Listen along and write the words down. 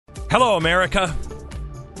Hello, America.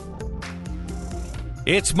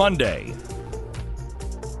 It's Monday.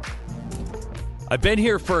 I've been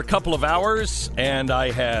here for a couple of hours, and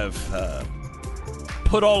I have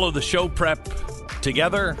put all of the show prep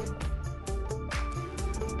together.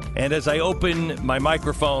 And as I open my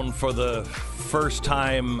microphone for the first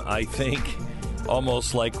time, I think,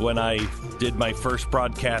 almost like when I did my first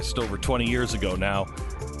broadcast over 20 years ago now,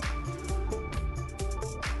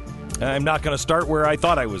 I'm not going to start where I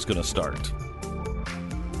thought I was going to start.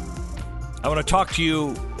 I want to talk to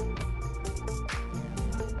you.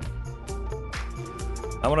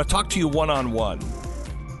 I want to talk to you one-on-one.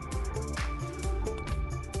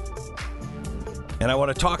 And I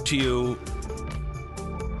want to talk to you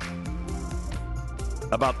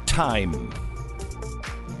about time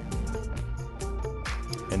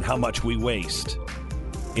and how much we waste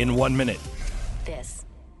in 1 minute. This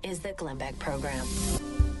is the Glenn Beck Program.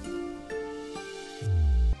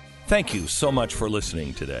 Thank you so much for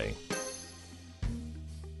listening today.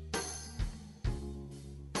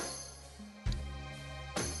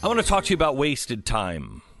 I want to talk to you about wasted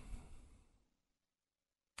time.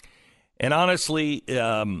 And honestly,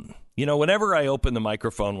 whenever I open the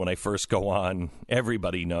microphone when I first go on,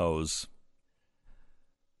 everybody knows.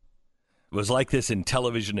 It was like this in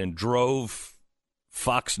television and drove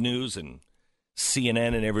Fox News and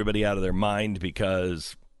CNN and everybody out of their mind,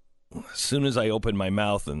 because as soon as I open my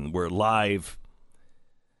mouth and we're live,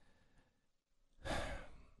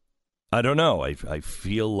 I don't know. I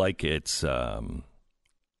feel like it's like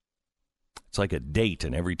a date,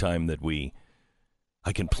 and every time that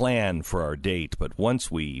I can plan for our date, but once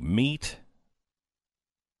we meet,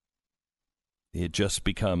 it just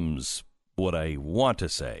becomes what I want to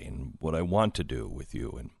say and what I want to do with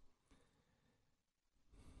you. And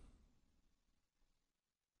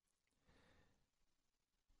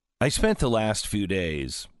I spent the last few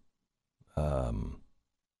days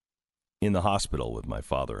in the hospital with my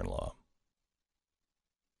father-in-law.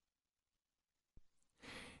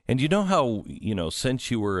 And you know how,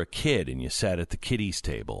 since you were a kid and you sat at the kiddies'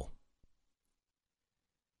 table,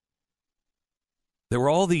 there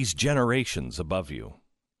were all these generations above you.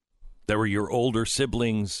 There were your older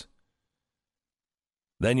siblings,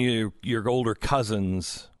 then your older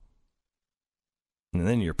cousins, and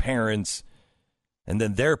then your parents, and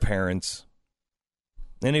then their parents.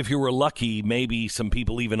 And if you were lucky, maybe some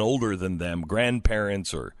people even older than them,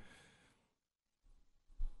 grandparents or...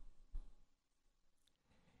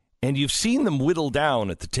 And you've seen them whittle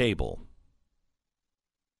down at the table.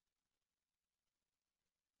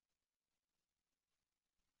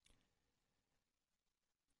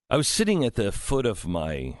 I was sitting at the foot of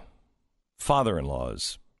my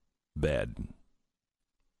father-in-law's bed.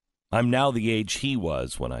 I'm now the age he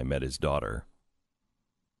was when I met his daughter.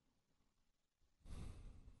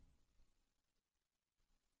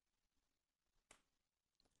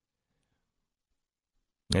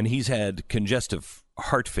 And he's had congestive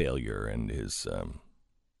heart failure, and his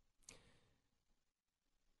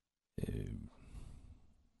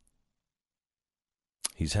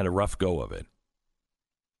he's had a rough go of it.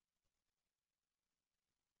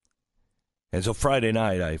 And so Friday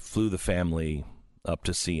night, I flew the family up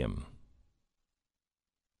to see him.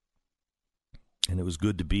 And it was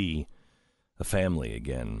good to be a family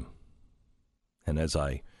again. And as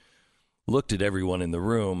I looked at everyone in the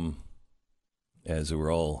room, as we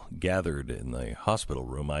were all gathered in the hospital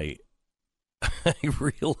room, I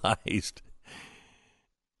realized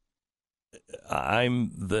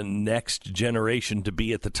I'm the next generation to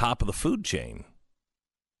be at the top of the food chain,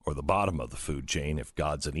 or the bottom of the food chain if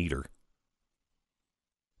God's an eater.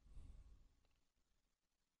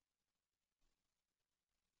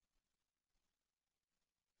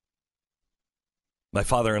 My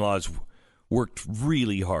father-in-law's worked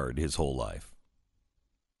really hard his whole life.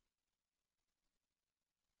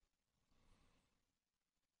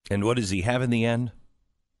 And what does he have in the end?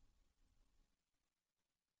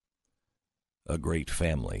 A great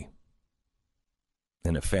family.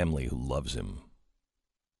 And a family who loves him.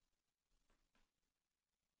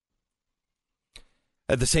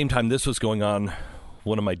 At the same time this was going on,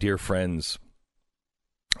 one of my dear friends,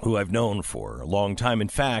 who I've known for a long time, in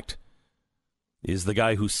fact, is the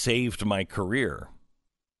guy who saved my career,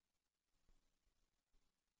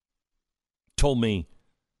 told me,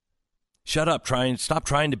 shut up, stop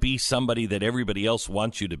trying to be somebody that everybody else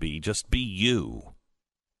wants you to be. Just be you.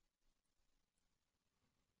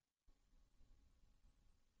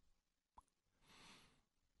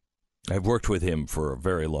 I've worked with him for a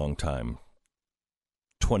very long time,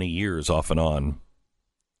 20 years off and on.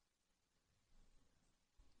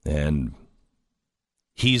 And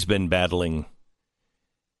he's been battling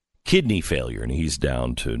kidney failure, and he's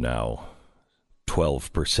down to now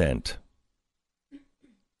 12%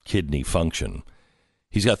 kidney function.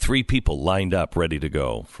 He's got 3 people lined up ready to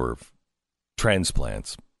go for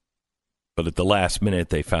transplants. But at the last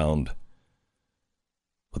minute, they found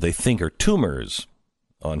what they think are tumors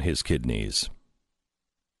on his kidneys.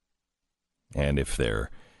 And if they're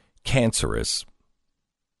cancerous,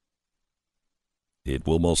 it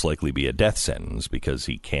will most likely be a death sentence because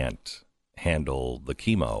he can't handle the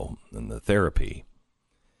chemo and the therapy.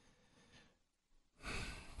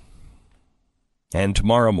 And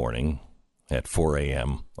tomorrow morning at 4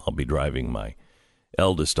 a.m., I'll be driving my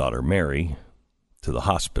eldest daughter, Mary, to the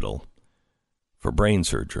hospital for brain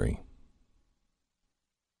surgery.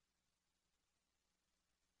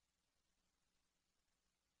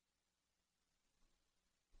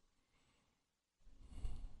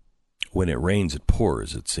 When it rains, it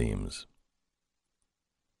pours, it seems.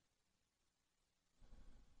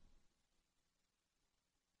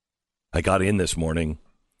 I got in this morning,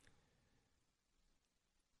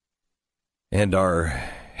 and our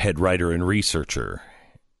head writer and researcher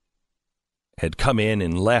had come in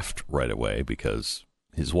and left right away because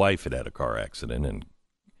his wife had had a car accident and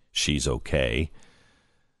she's okay.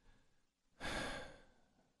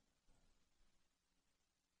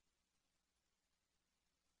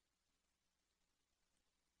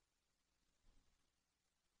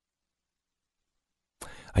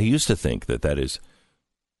 I used to think that is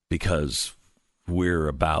because we're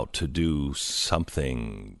about to do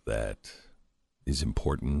something that is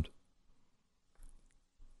important,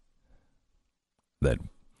 that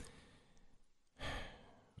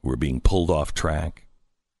we're being pulled off track.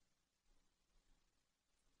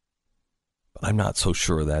 But I'm not so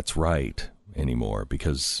sure that's right anymore,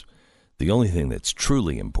 because the only thing that's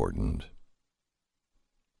truly important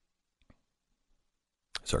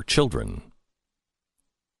is our children,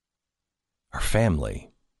 our family.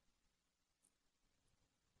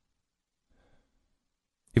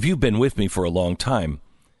 If you've been with me for a long time,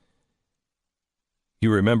 you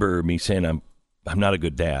remember me saying I'm not a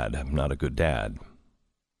good dad. I'm not a good dad.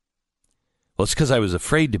 Well, it's because I was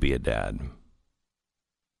afraid to be a dad.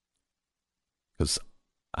 Because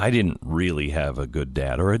I didn't really have a good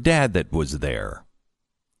dad, or a dad that was there.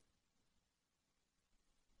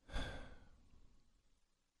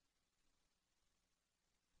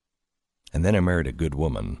 And then I married a good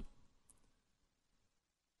woman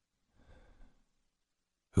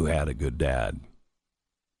who had a good dad.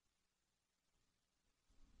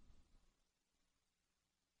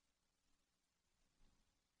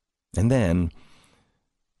 And then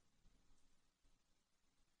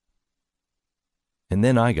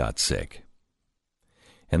I got sick.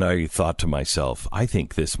 And I thought to myself, I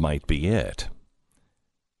think this might be it.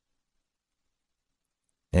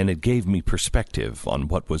 And it gave me perspective on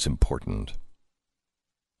what was important.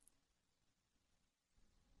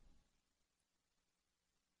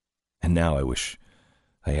 And now I wish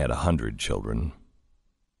I had 100 children.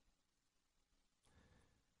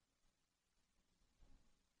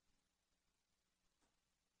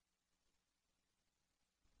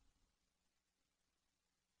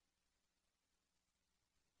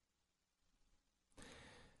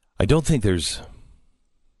 I don't think there's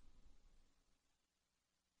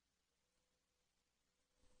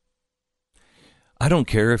I don't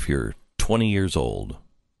care if you're 20 years old.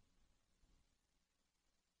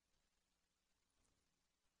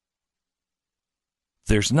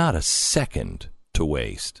 There's not a second to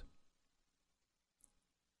waste.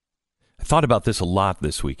 I thought about this a lot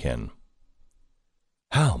this weekend.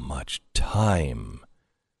 How much time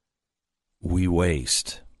we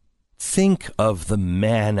waste. Think of the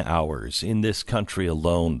man hours in this country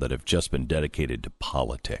alone that have just been dedicated to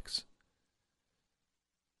politics.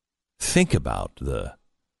 Think about the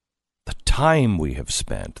time we have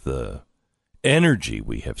spent, the energy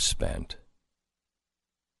we have spent,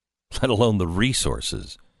 let alone the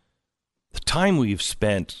resources, the time we've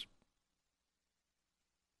spent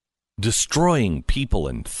destroying people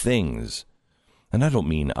and things. And I don't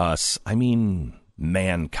mean us, I mean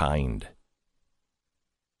mankind.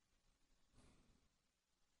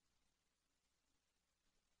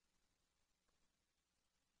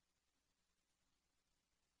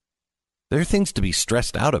 There are things to be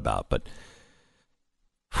stressed out about, but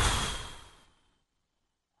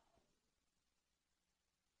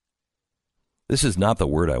this is not the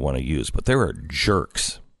word I want to use, but there are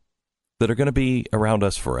jerks that are going to be around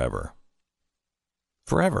us forever.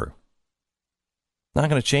 Forever. Not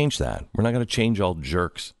going to change that. We're not going to change all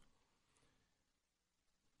jerks.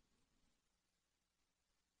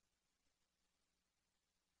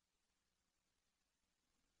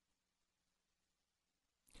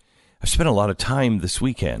 I've spent a lot of time this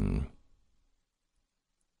weekend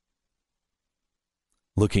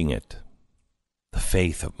looking at the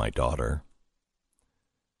faith of my daughter,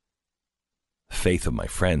 the faith of my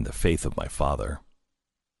friend, the faith of my father.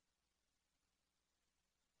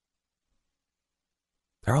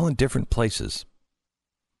 They're all in different places.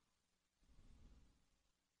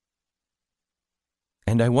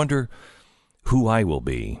 And I wonder who I will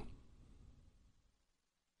be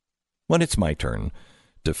when it's my turn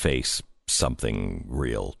to face something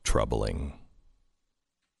real troubling.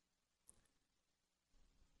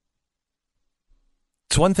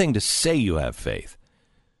 It's one thing to say you have faith.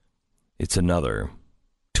 It's another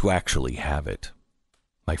to actually have it.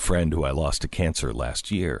 My friend who I lost to cancer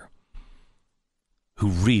last year, who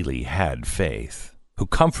really had faith, who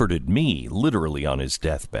comforted me literally on his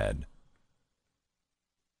deathbed,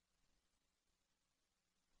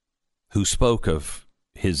 who spoke of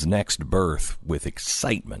his next birth with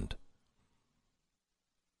excitement,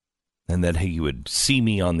 and that he would see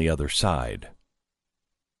me on the other side.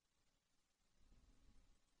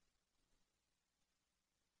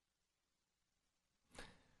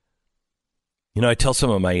 You know, I tell some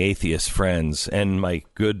of my atheist friends, and my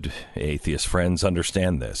good atheist friends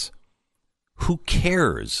understand this. Who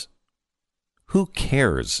cares? Who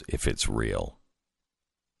cares if it's real?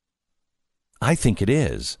 I think it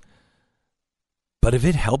is. But if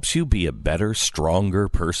it helps you be a better, stronger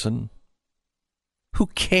person, who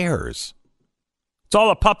cares? It's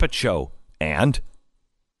all a puppet show. And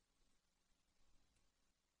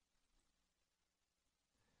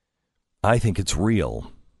I think it's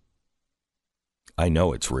real. I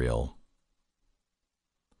know it's real.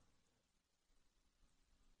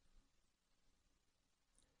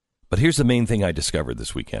 But here's the main thing I discovered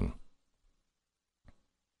this weekend.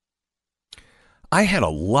 I had a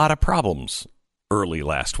lot of problems early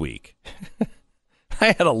last week. I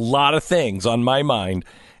had a lot of things on my mind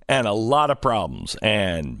and a lot of problems.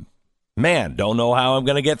 And man, don't know how I'm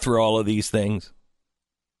going to get through all of these things.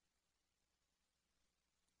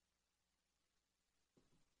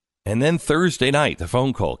 And then Thursday night, the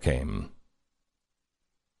phone call came.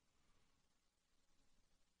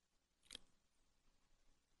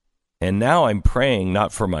 And now I'm praying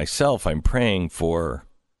not for myself, I'm praying for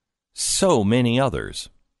so many others.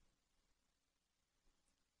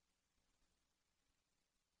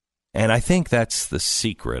 And I think that's the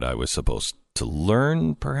secret I was supposed to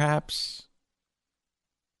learn, perhaps.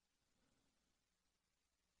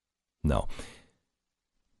 No.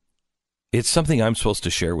 It's something I'm supposed to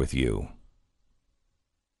share with you.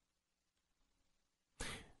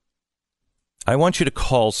 I want you to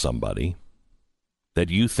call somebody that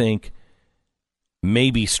you think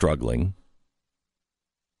may be struggling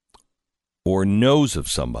or knows of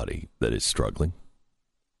somebody that is struggling.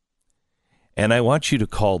 And I want you to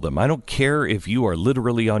call them. I don't care if you are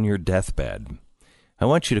literally on your deathbed. I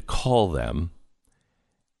want you to call them,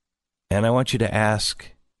 and I want you to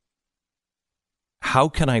ask, how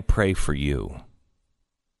can I pray for you?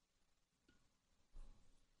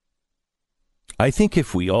 I think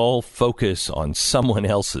if we all focus on someone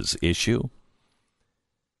else's issue,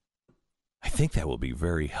 I think that will be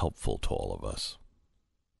very helpful to all of us.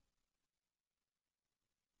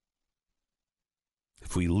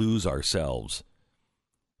 If we lose ourselves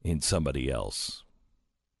in somebody else.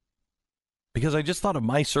 Because I just thought of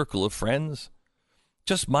my circle of friends,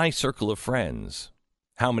 just my circle of friends.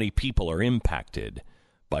 How many people are impacted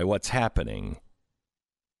by what's happening?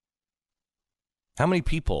 How many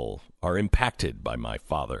people are impacted by my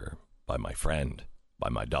father, by my friend, by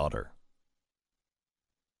my daughter?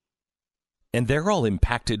 And they're all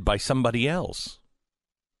impacted by somebody else.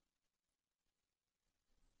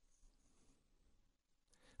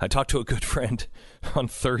 I talked to a good friend on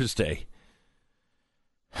Thursday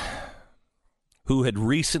who had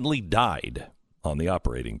recently died on the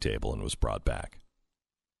operating table and was brought back.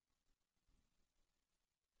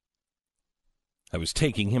 I was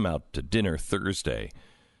taking him out to dinner Thursday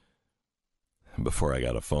before I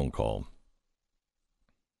got a phone call.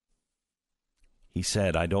 He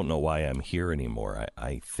said, I don't know why I'm here anymore.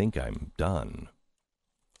 I think I'm done.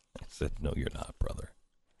 I said, no, you're not, brother.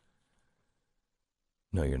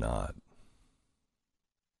 No, you're not.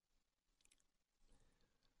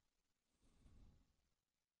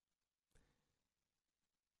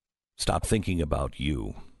 Stop thinking about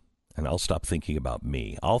you. And I'll stop thinking about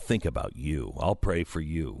me. I'll think about you. I'll pray for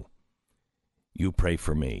you. You pray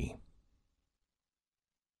for me.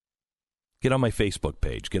 Get on my Facebook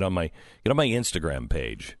page. Get on my Instagram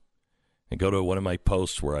page. And go to one of my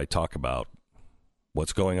posts where I talk about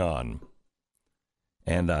what's going on.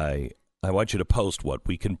 And I want you to post what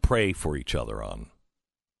we can pray for each other on.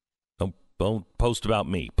 Don't post about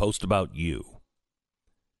me. Post about you.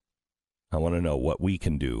 I want to know what we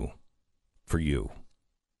can do for you.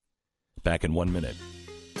 Back in 1 minute.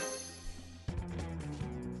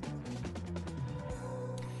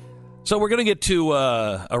 So we're going to get to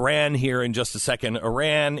Iran here in just a second.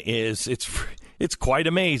 Iran it's quite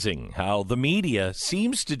amazing how the media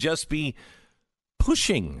seems to just be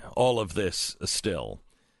pushing all of this still.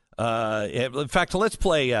 In fact, let's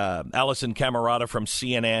play Alison Camerata from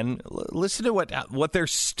CNN. Listen to what they're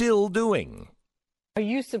still doing. Are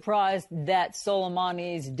you surprised that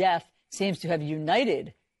Soleimani's death seems to have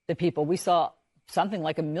united the people? We saw something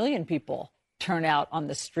like 1 million people turn out on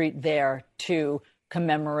the street there to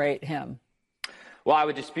commemorate him. Well, I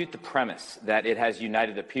would dispute the premise that it has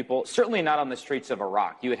united the people, certainly not on the streets of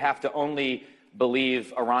Iraq. You would have to only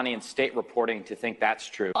believe Iranian state reporting to think that's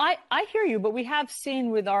true. I hear you, but we have seen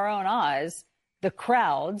with our own eyes the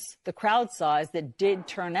crowd size that did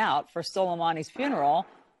turn out for Soleimani's funeral.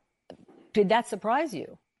 Did that surprise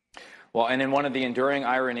you? Well, and in one of the enduring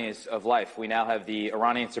ironies of life, we now have the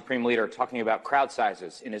Iranian supreme leader talking about crowd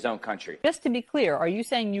sizes in his own country. Just to be clear, are you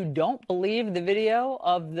saying you don't believe the video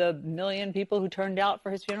of the 1 million people who turned out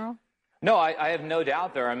for his funeral? No, I have no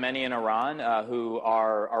doubt there are many in Iran who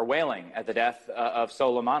are wailing at the death of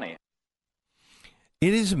Soleimani.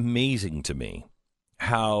 It is amazing to me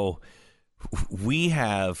how we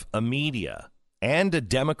have a media and a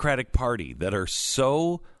Democratic Party that are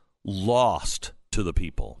so lost to the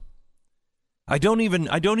people. I don't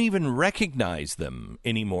even recognize them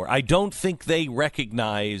anymore. I don't think they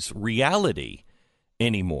recognize reality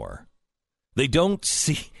anymore. They don't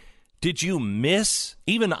see. Did you miss?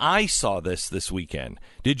 Even I saw this weekend.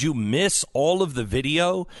 Did you miss all of the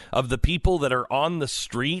video of the people that are on the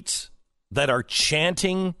streets that are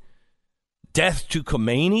chanting death to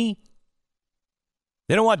Khomeini?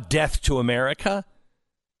 They don't want death to America.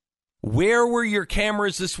 Where were your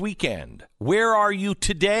cameras this weekend? Where are you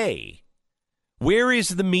today? Where is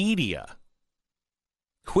the media?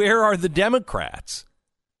 Where are the Democrats?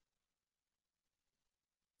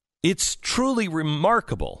 It's truly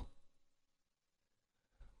remarkable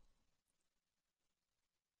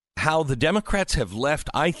how the Democrats have left,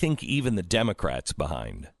 I think, even the Democrats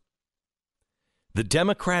behind. The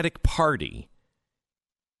Democratic Party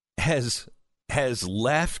has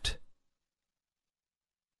left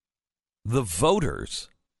the voters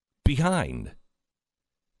behind.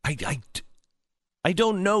 I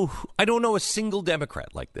don't know a single Democrat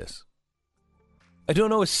like this. I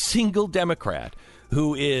don't know a single Democrat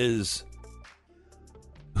who is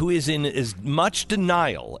in as much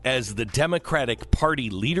denial as the Democratic Party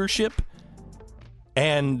leadership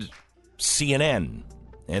and CNN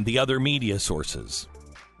and the other media sources.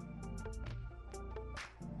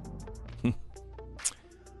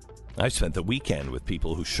 I spent the weekend with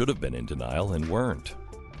people who should have been in denial and weren't.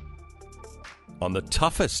 On the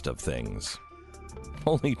toughest of things,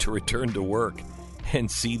 only to return to work and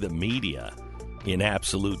see the media in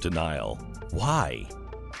absolute denial. Why?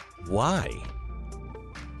 Why?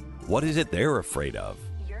 What is it they're afraid of?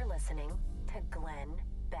 You're listening to Glenn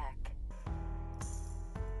Beck.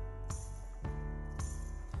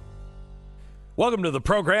 Welcome to the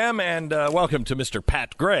program, and welcome to Mr.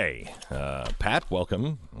 Pat Gray. Pat,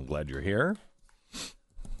 welcome. I'm glad you're here.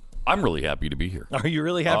 I'm really happy to be here. Are you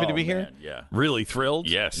really happy to be here? Man, yeah. Really thrilled?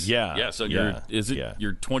 Yes. Yeah. Yeah. So yeah.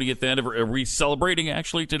 your 20th anniversary? Are we celebrating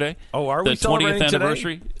actually today? Oh, are we the celebrating 20th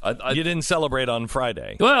anniversary? You didn't celebrate on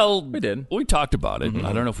Friday. Well, we did. We talked about it. Mm-hmm.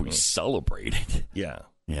 I don't know if we celebrated. Yeah.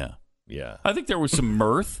 Yeah. Yeah. I think there was some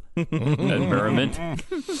mirth and merriment.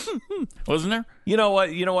 Wasn't there? You know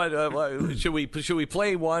what? Should we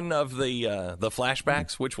play one of the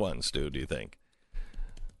flashbacks? Which one, Stu, do you think?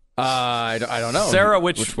 I don't know. Sarah,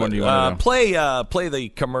 which one do you want to know? Play the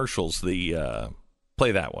commercials.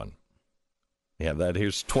 Play that one. Yeah,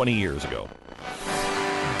 here's 20 years ago.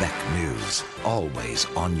 Beck News, always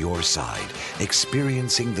on your side,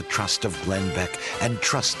 experiencing the trust of Glenn Beck and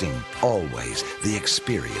trusting always the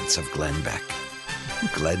experience of Glenn Beck.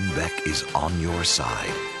 Glenn Beck is on your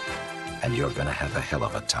side, and you're going to have a hell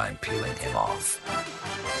of a time peeling him off.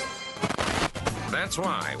 That's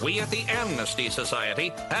why we at the Amnesty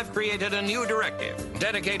Society have created a new directive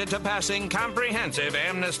dedicated to passing comprehensive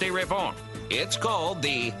amnesty reform. It's called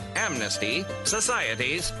the Amnesty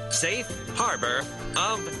Society's Safe Harbor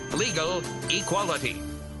of Legal Equality.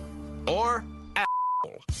 Or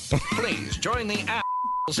APPLE. Please join the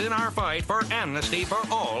APPLEs in our fight for amnesty for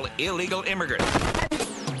all illegal immigrants.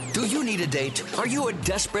 Do you need a date? Are you a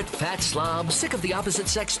desperate fat slob, sick of the opposite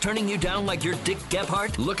sex turning you down like you're Dick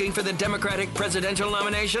Gephardt, looking for the Democratic presidential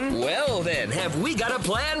nomination? Well then, have we got a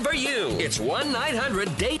plan for you? It's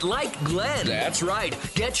 1-900-DATE like Glenn. That's right.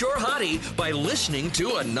 Get your hottie by listening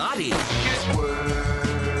to a naughty. Get worst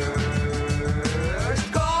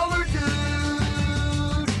caller, dude.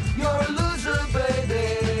 You're a loser,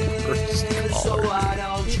 baby. So why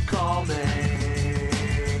don't you call me?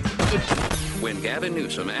 When Gavin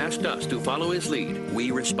Newsom asked us to follow his lead,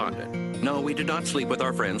 we responded. No, we did not sleep with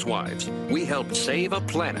our friends' wives. We helped save a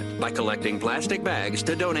planet by collecting plastic bags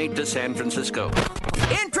to donate to San Francisco.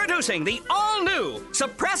 Introducing the all-new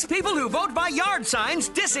Suppress People Who Vote by Yard Signs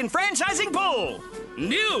Disenfranchising Poll.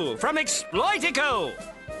 New from Exploitico.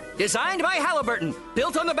 Designed by Halliburton,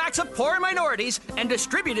 built on the backs of poor minorities, and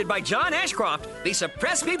distributed by John Ashcroft, the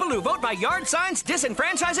Suppress People Who Vote by Yard Signs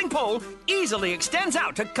Disenfranchising Poll easily extends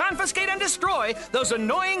out to confiscate and destroy those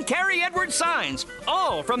annoying Carrie Edwards signs,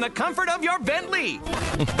 all from the comfort of your Bentley.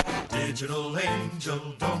 Digital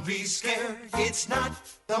angel, don't be scared. It's not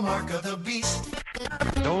the mark of the beast.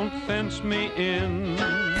 Don't fence me in.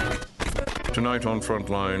 Tonight on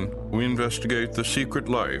Frontline, we investigate the secret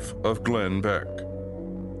life of Glenn Beck.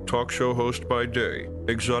 Talk show host by day,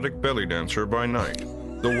 exotic belly dancer by night.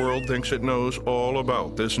 The world thinks it knows all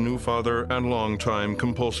about this new father and longtime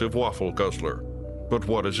compulsive waffle guzzler. But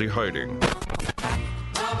what is he hiding?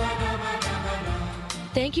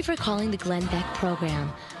 Thank you for calling the Glenn Beck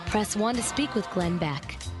program. Press 1 to speak with Glenn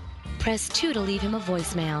Beck. Press 2 to leave him a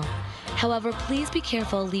voicemail. However, please be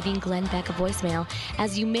careful leaving Glenn Beck a voicemail,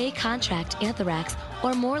 as you may contract anthrax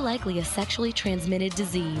or more likely a sexually transmitted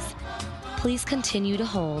disease. Please continue to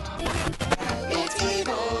hold. It's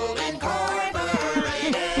Evil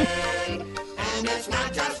Incorporated, and it's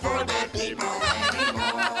not just for bad people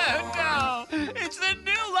anymore. No, it's the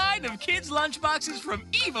new line of kids' lunchboxes from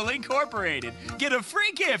Evil Incorporated. Get a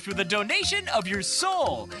free gift with a donation of your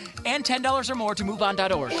soul and $10 or more to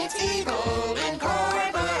MoveOn.org. It's Evil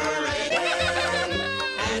Incorporated,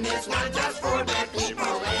 and it's not just for bad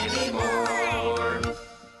people anymore.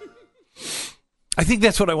 I think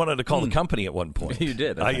that's what I wanted to call the company at one point. You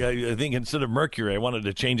did. I think instead of Mercury, I wanted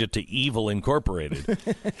to change it to Evil Incorporated.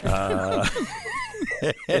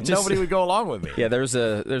 Nobody would go along with me. Yeah, there's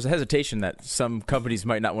a hesitation that some companies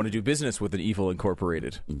might not want to do business with an Evil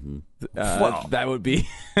Incorporated. Well, that would be.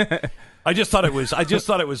 I just thought it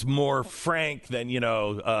was more frank than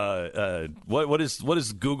what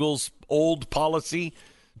is Google's old policy?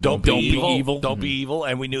 Don't be evil. Don't be evil.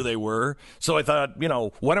 And we knew they were. So I thought,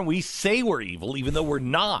 why don't we say we're evil even though we're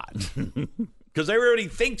not? Because everybody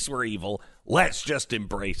thinks we're evil. Let's just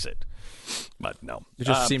embrace it. But no. It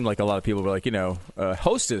just seemed like a lot of people were like,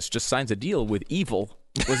 Hostess just signs a deal with Evil.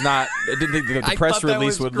 Was not. I didn't think that the press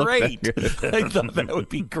release would look that good. I thought that would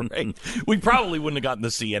be great. We probably wouldn't have gotten the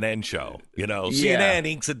CNN show. CNN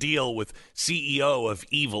inks a deal with CEO of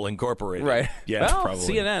Evil Incorporated. Right. Yeah, well, probably.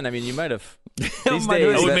 CNN, I mean, you might have. These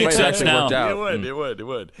days, it would make sense now. It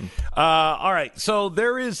would. All right. So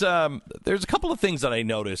there's a couple of things that I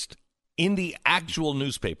noticed in the actual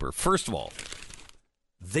newspaper. First of all,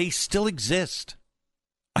 they still exist.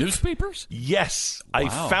 Newspapers? Yes. Wow.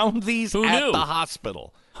 I found these Who at knew? the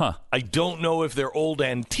hospital. Huh. I don't know if they're old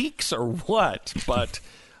antiques or what, but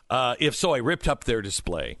if so, I ripped up their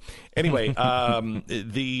display. Anyway,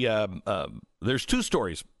 there's two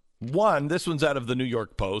stories. One, this one's out of the New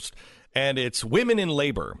York Post, and it's women in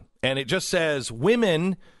labor. And it just says,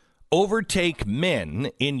 women overtake men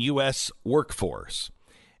in U.S. workforce.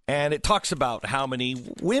 And it talks about how many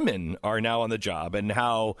women are now on the job and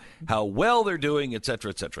how well they're doing, et cetera,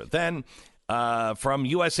 et cetera. Then from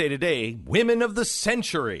USA Today, Women of the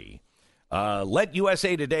Century. Let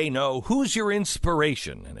USA Today know who's your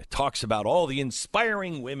inspiration. And it talks about all the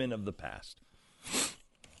inspiring women of the past.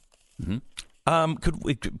 Mm-hmm.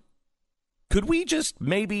 Could we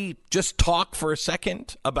just talk for a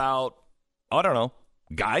second about, I don't know,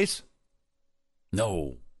 guys?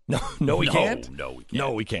 No. No, we can't? No, we can't.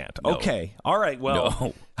 No, we can't. No. Okay. All right. Well,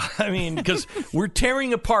 no. I mean, because we're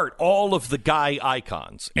tearing apart all of the guy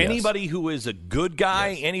icons. Yes. Anybody who is a good guy,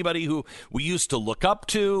 yes. Anybody who we used to look up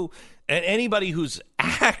to, and anybody who's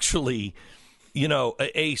actually,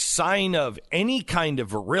 a sign of any kind of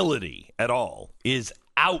virility at all is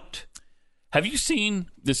out. Have you seen,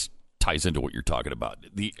 this ties into what you're talking about,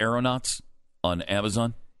 the Aeronauts on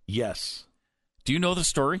Amazon? Yes. Do you know the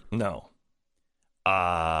story? No.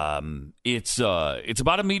 It's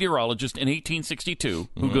about a meteorologist in 1862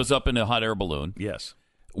 who goes up in a hot air balloon. Yes.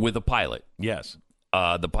 With a pilot. Yes.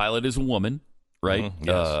 The pilot is a woman, right? Mm-hmm.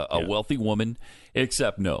 Yes. A wealthy woman,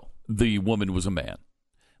 except no, the woman was a man.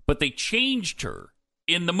 But they changed her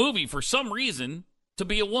in the movie for some reason to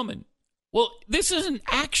be a woman. Well, this is an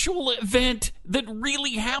actual event that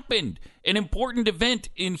really happened, an important event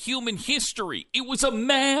in human history. It was a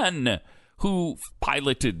man who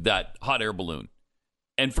piloted that hot air balloon.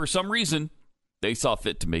 And for some reason, they saw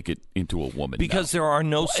fit to make it into a woman. Because there are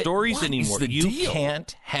no stories anymore. You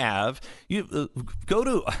can't have... go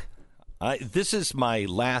to... this is my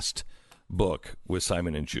last book with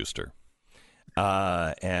Simon & Schuster.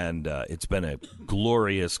 And it's been a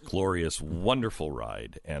glorious, glorious, wonderful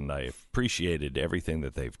ride, and I appreciated everything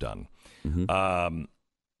that they've done. Mm-hmm.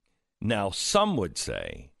 Now, some would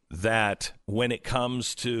say that when it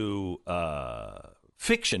comes to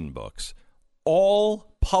fiction books,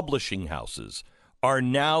 all publishing houses are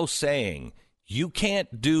now saying you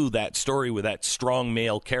can't do that story with that strong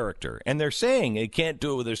male character. And they're saying they can't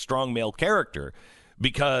do it with a strong male character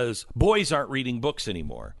because boys aren't reading books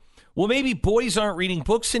anymore. Well, maybe boys aren't reading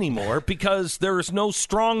books anymore because there's no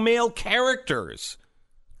strong male characters.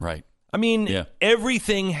 Right. I mean,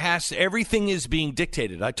 everything is being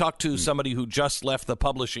dictated. I talked to somebody who just left the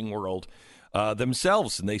publishing world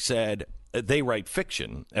themselves, and they said they write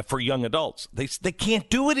fiction for young adults. They can't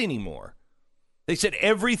do it anymore. They said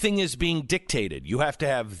everything is being dictated. You have to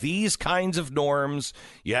have these kinds of norms.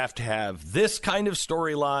 You have to have this kind of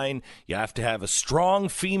storyline. You have to have a strong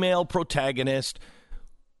female protagonist.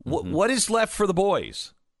 What is left for the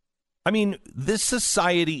boys? I mean, this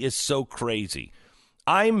society is so crazy.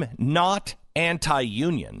 I'm not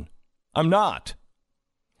anti-union. I'm not.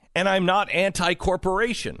 And I'm not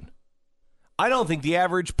anti-corporation. I don't think the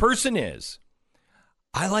average person is.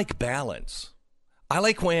 I like balance. I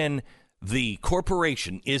like when the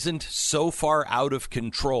corporation isn't so far out of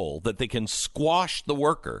control that they can squash the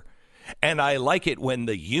worker. And I like it when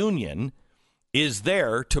the union is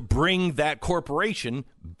there to bring that corporation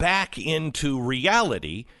back into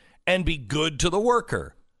reality and be good to the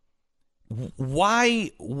worker.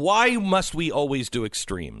 Why must we always do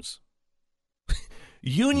extremes?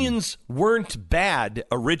 Unions weren't bad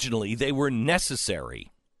originally. They were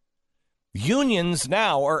necessary. Unions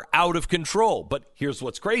now are out of control. But here's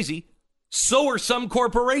what's crazy. So are some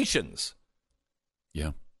corporations.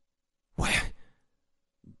 Yeah.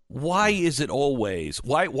 Why is it always?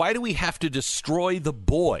 Why do we have to destroy the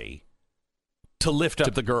boy to lift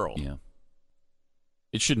up the girl? Yeah.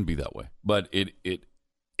 It shouldn't be that way, but it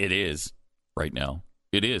is right now.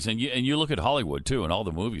 It is, and you look at Hollywood too, and all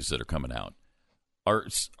the movies that are coming out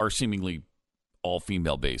are seemingly all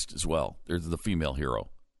female based as well. There's the female hero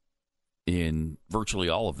in virtually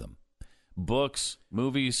all of them. Books,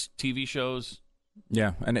 movies, TV shows.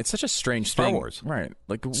 Yeah, and it's such a strange thing. Star Wars. Right.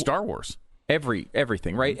 Like Star Wars.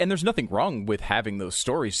 Everything, right? And there's nothing wong with having those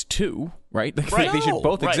stories too, right? They should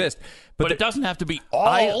both exist. But it doesn't have to be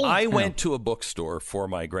all. I went to a bookstore for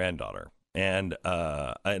my granddaughter, and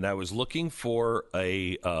I was looking for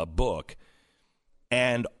a book,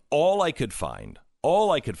 and all I could find,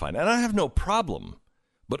 and I have no problem,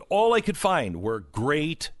 but all I could find were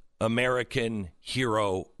great American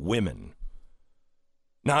hero women.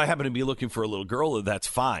 Now, I happen to be looking for a little girl, and that's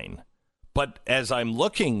fine. But as I'm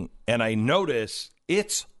looking and I notice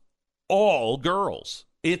it's all girls.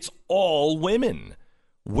 It's all women.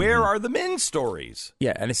 Where are the men's stories?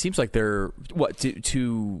 Yeah, and it seems like they're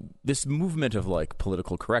to this movement of like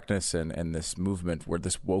political correctness and this movement where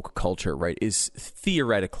this woke culture, right, is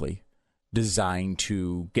theoretically designed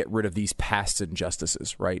to get rid of these past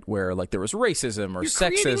injustices, right? Where like there was racism or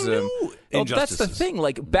sexism. Well, that's the thing.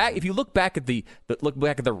 Like back, if you look back at the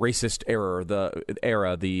racist era, the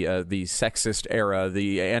sexist era,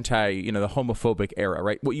 the anti, the homophobic era,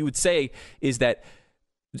 right? What you would say is that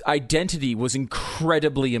identity was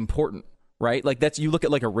incredibly important. Right, like you look at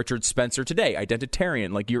like a Richard Spencer today,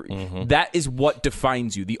 identitarian. Like that is what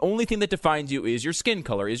defines you. The only thing that defines you is your skin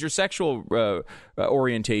color, is your sexual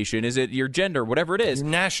orientation, is it your gender, whatever it is, your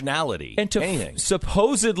nationality, and to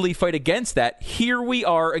supposedly fight against that. Here we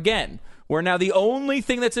are again, where now the only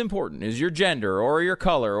thing that's important is your gender or your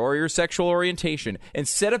color or your sexual orientation.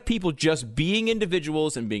 Instead of people just being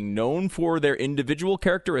individuals and being known for their individual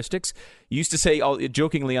characteristics, you used to say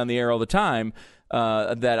jokingly on the air all the time.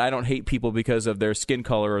 That I don't hate people because of their skin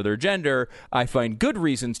color or their gender. I find good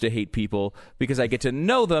reasons to hate people because I get to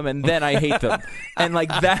know them and then I hate them. And like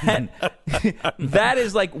that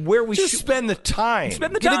is like where we should spend the time.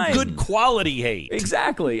 Get a good quality hate.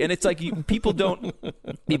 Exactly. And it's like people don't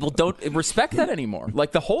respect that anymore.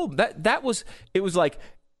 Like the whole it was like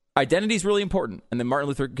identity is really important. And then Martin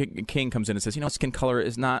Luther King comes in and says, skin color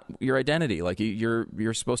is not your identity. Like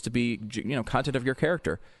you're supposed to be, content of your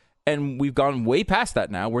character. And we've gone way past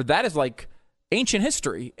that now, where that is like ancient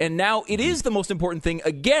history. And now it is the most important thing.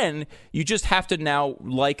 Again, you just have to now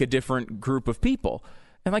like a different group of people.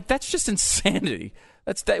 And like, that's just insanity.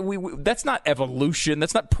 That's not evolution.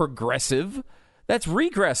 That's not progressive. That's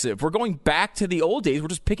regressive. We're going back to the old days. We're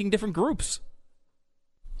just picking different groups.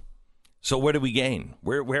 So what do we gain?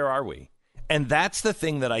 Where are we? And that's the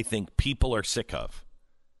thing that I think people are sick of.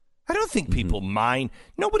 I don't think people mind.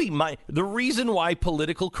 Nobody mind. The reason why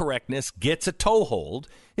political correctness gets a toehold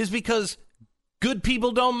is because good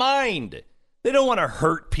people don't mind. They don't want to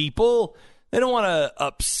hurt people. They don't want to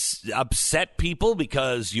upset people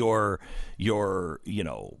because you're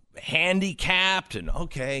handicapped and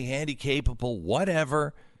handicapable,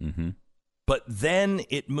 whatever. Mm-hmm. But then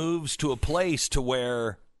it moves to a place to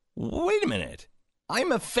where, wait a minute,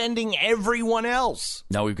 I'm offending everyone else.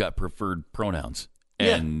 Now we've got preferred pronouns.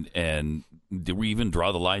 And do we even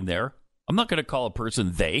draw the line there? I'm not going to call a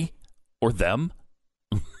person they or them.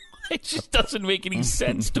 It just doesn't make any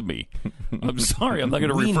sense to me. I'm sorry. I'm not going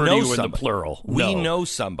to refer to you in the plural. We know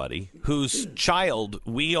somebody whose child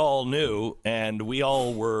we all knew, and we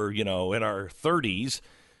all were, in our 30s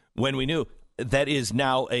when we knew, that is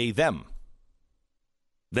now a them.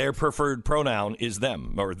 Their preferred pronoun is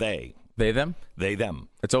them or they. They, them? They, them.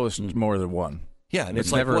 It's always more than one. Yeah, and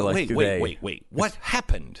it's never like, they. wait. What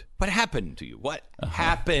happened? What happened to you? What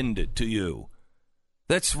happened to you?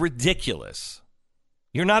 That's ridiculous.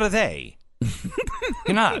 You're not a they.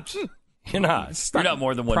 You're not. You're not. You're not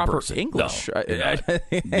more than one proper person. English.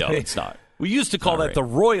 No, it's not. We used to call that the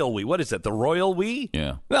royal we. What is that? The royal we?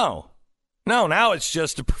 Yeah. No. Now it's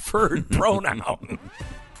just a preferred pronoun.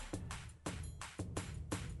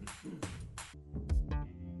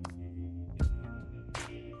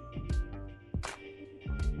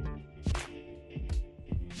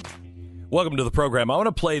 Welcome to the program. I want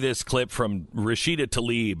to play this clip from Rashida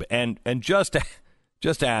Tlaib and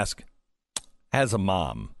just ask, as a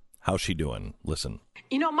mom, how's she doing? Listen.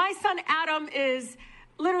 My son Adam is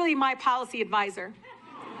literally my policy advisor.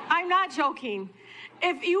 I'm not joking.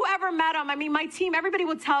 If you ever met him, my team, everybody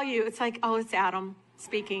will tell you, it's like, oh, it's Adam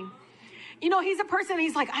speaking. He's a person,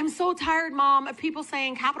 he's like, I'm so tired, Mom, of people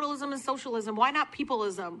saying capitalism and socialism. Why not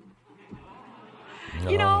peopleism?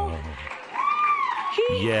 He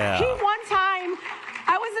one time,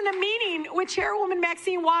 I was in a meeting with Chairwoman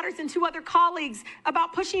Maxine Waters and 2 other colleagues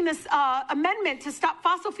about pushing this amendment to stop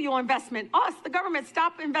fossil fuel investment. Us, the government,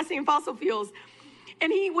 stop investing in fossil fuels.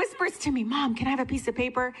 And he whispers to me, Mom, can I have a piece of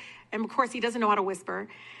paper? And of course, he doesn't know how to whisper.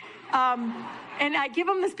 And I give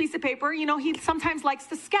him this piece of paper. He sometimes likes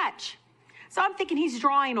to sketch. So I'm thinking he's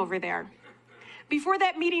drawing over there. Before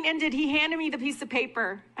that meeting ended, he handed me the piece of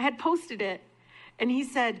paper. I had posted it. And he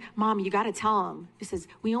said, Mom, you got to tell him. He says,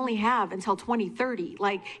 we only have until 2030.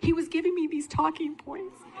 Like, he was giving me these talking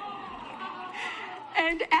points.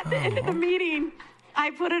 And at the end of the meeting,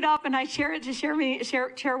 I put it up and I share it to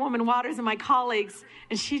Chairwoman Waters and my colleagues.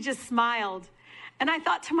 And she just smiled. And I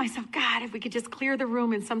thought to myself, God, if we could just clear the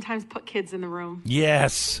room and sometimes put kids in the room.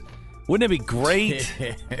 Yes. Wouldn't it be great?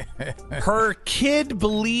 Her kid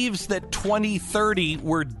believes that 2030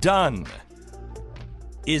 we're done.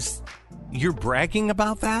 You're bragging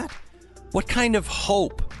about that? What kind of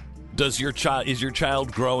hope is your child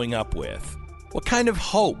growing up with? What kind of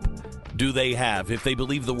hope do they have if they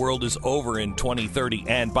believe the world is over in 2030?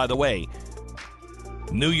 And by the way,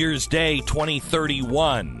 New Year's Day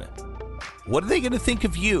 2031. What are they going to think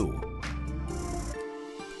of you?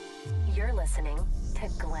 You're listening to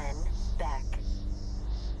Glenn